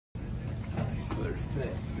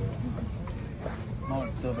Perfetto.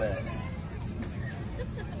 Molto bene.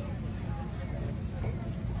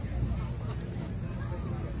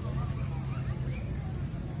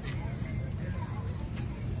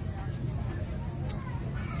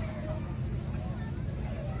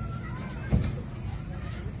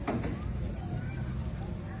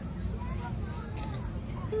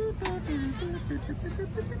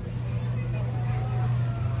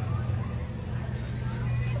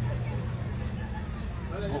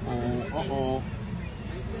 Uh-oh.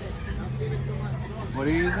 What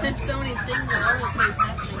are you using? There's so many things all over the place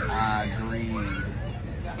happening. Agreed.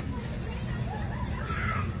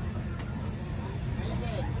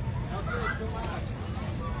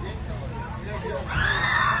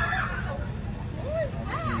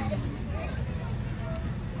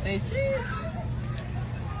 Say cheese.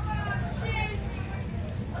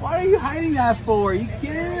 What are you hiding that for? Are you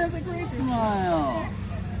kidding me? That's a great smile.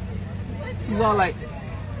 He's all like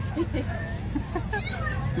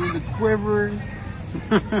doing the quivers.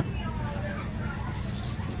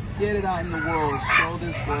 Get it out in the world. Show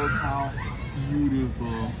this world how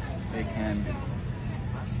beautiful it can be.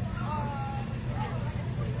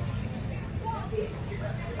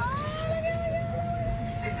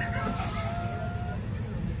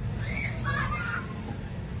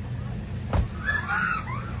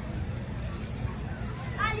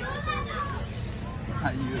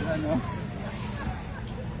 Ayúdanos.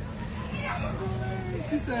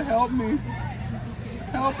 She said, help me.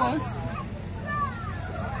 Help us.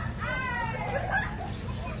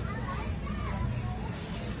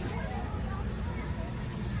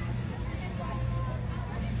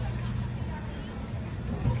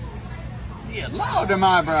 Yeah, lower them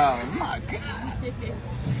eyebrows. My God.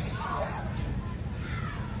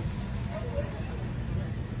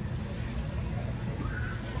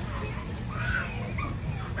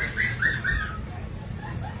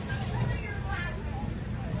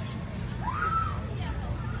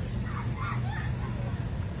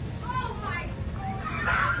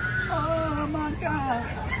 Oh my God.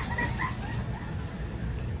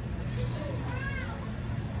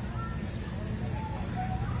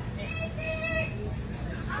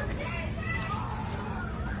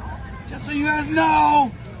 Just so you guys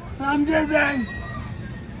know, I'm dizzy.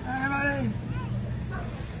 Everybody.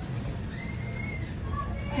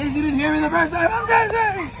 In case you didn't hear me the first time, I'm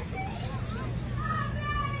dizzy.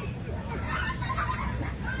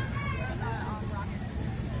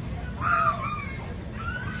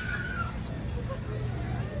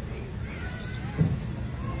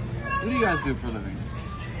 What do you guys do for a living?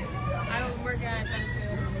 I work at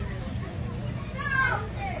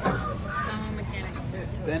I'm a mechanic.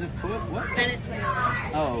 What? Bennett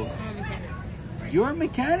Toyota. Oh. I'm a mechanic. You're a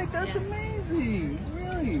mechanic? That's Yeah. amazing.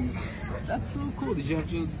 Really? That's so cool. Did you have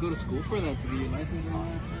to go to school for that to get your license and all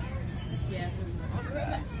that? Yeah.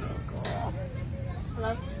 That's so cool.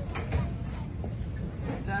 Hello?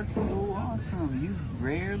 That's so awesome. You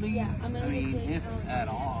rarely, Yeah, I mean, if at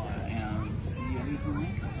all, see anything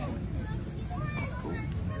like that. That's cool.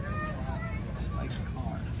 She likes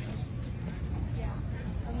cars.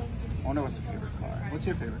 I wonder what's her favorite car. What's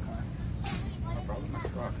your favorite car? Probably my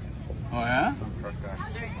truck. Oh, yeah? Some truck guy. Ah,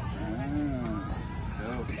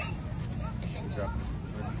 dope. Good job.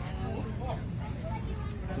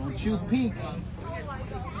 Don't you peek. I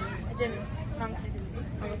didn't. Promise I didn't.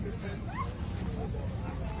 I wrote this down.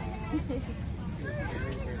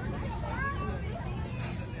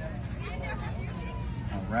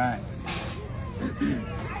 All right.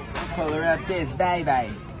 Color up this, baby.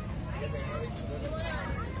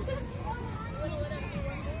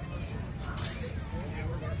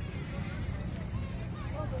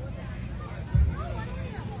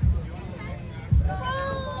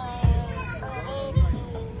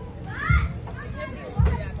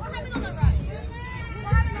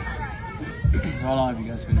 How long have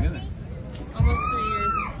you guys been together? Almost 3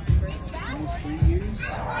 years. Almost 3 years? Oh,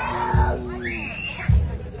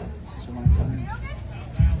 such a long time.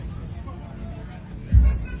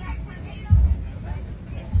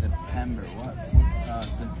 September, what's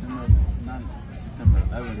September 9th? September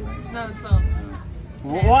 11th, right? No, 12.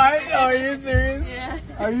 What? Are you serious? Yeah.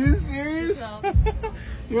 Are you serious? 12.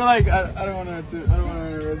 You're like, I don't want to be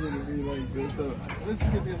like this, so let's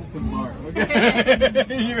just get together tomorrow, okay?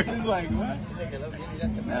 You're just like, what?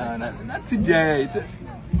 No, not today.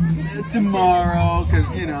 It's tomorrow, because,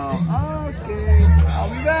 okay, I'll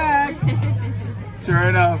be back. Sure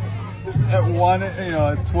enough, at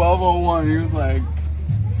 12:01, he was like,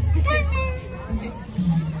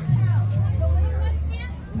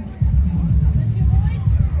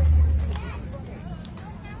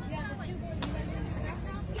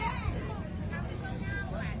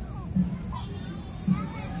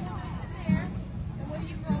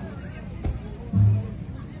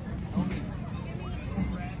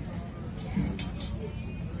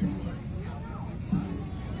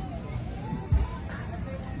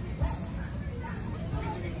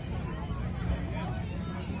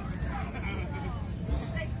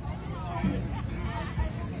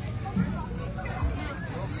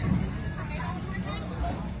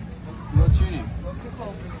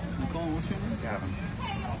 What's your name? Gavin.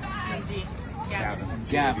 Gavin.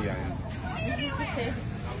 Gavin. Gavin.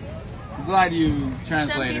 I'm glad you Some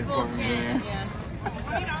translated people for me. can, Yeah.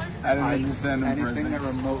 yeah. I didn't understand him for a Anything that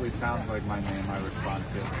second. remotely sounds like my name, I respond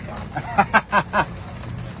to.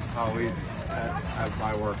 Oh, at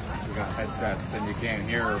my work, we got headsets, and you can't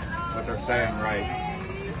hear what they're saying right.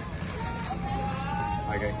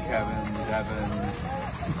 I get Kevin, Devin,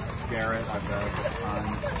 Garrett, I've got a ton.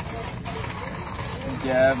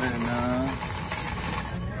 Gavin,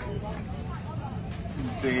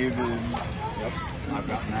 David. Yep, I've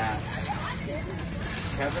got Matt.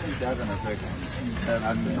 Kevin and Devin are big ones.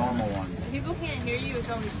 That's the normal one. If people can't hear you, it's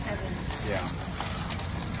always Kevin. Yeah.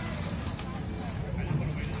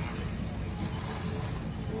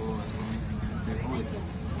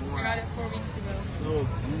 I got it 4 weeks ago. So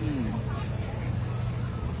clean.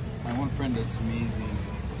 My one friend that's amazing,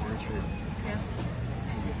 Richard. Yeah.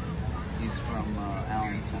 He's from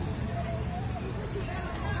Allentown.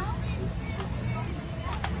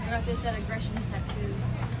 I got this at aggression tattoo.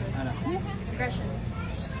 I know. Aggression.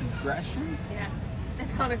 Aggression? Yeah.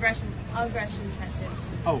 It's called aggression. Aggression tattoo.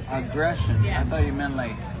 Oh, aggression. Yeah. I thought you meant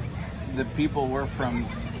like the people were from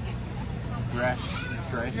Brescia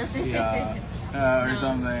or No.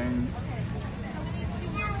 something.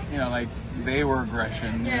 You know, like they were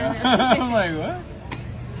aggression. You Yeah, know? no. I'm like, what?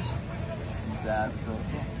 That's so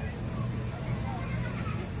cool.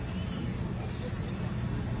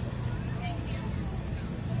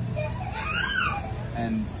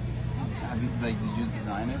 And have you did you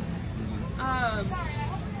design it?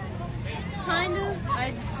 Kind of.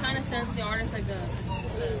 I kind of sent the artist like the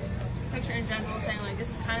picture in general, saying like this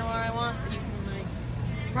is kind of what I want, but you can like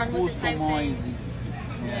run with it type thing.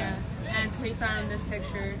 Yeah. And so he found this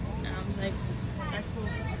picture, and I was like, that's cool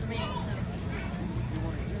for me. So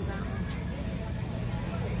it was that one.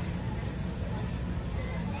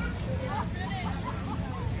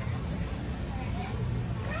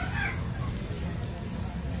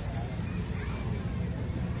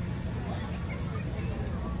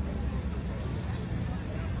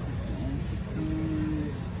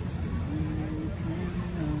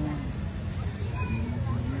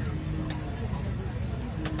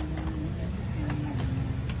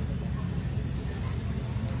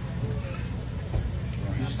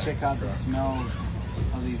 You should check out the smells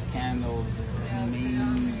of these candles. They're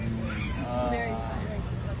amazing. Very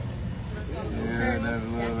Dude, the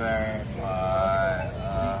blueberry pie.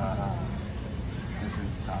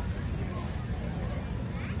 It's tough.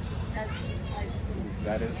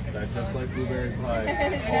 That's just like blueberry pie.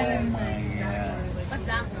 Oh my god. What's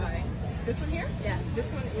that one? This one here? Yeah.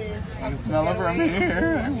 This one is. I can smell it from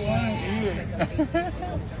here. I want to eat it.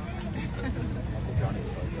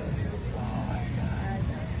 Oh my god.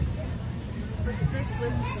 What's this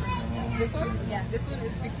one? This one? Yeah. This one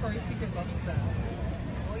is Victoria's Secret Love Spell.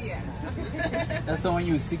 Oh yeah. That's the one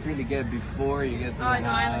you secretly get before you get to the Oh, no,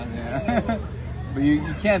 I house. like Yeah. But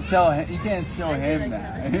you can't tell him, you can't show him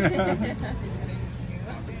that. You know?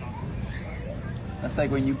 That's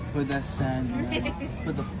like when you put that sand, you know,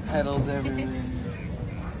 put the petals everywhere.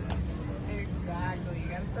 Exactly. You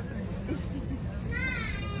gotta set the mood.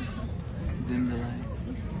 Dim the lights.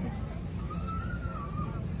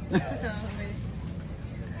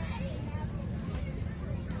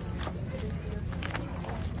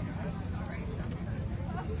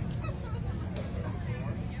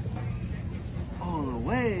 All the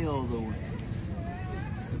way, all the way.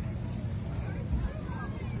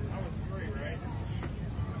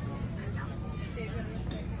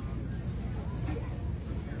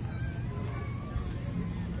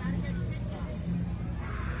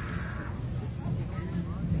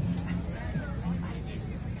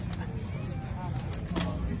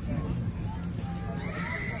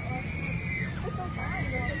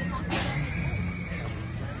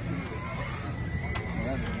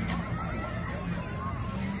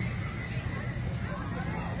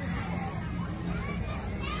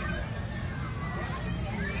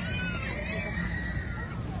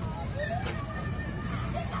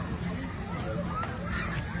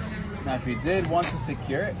 Now, if you did want to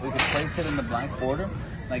secure it, we could place it in the blank border.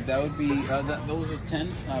 Like that would be, those are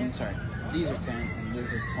 10, sorry, these are 10 and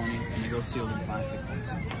these are 20, and you go sealed in plastic.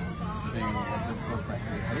 Show you what this looks like.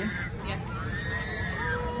 Are you ready? Yeah.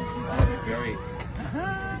 That'd be great.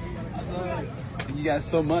 Awesome. Thank you guys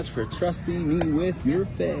so much for trusting me with your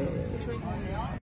bed.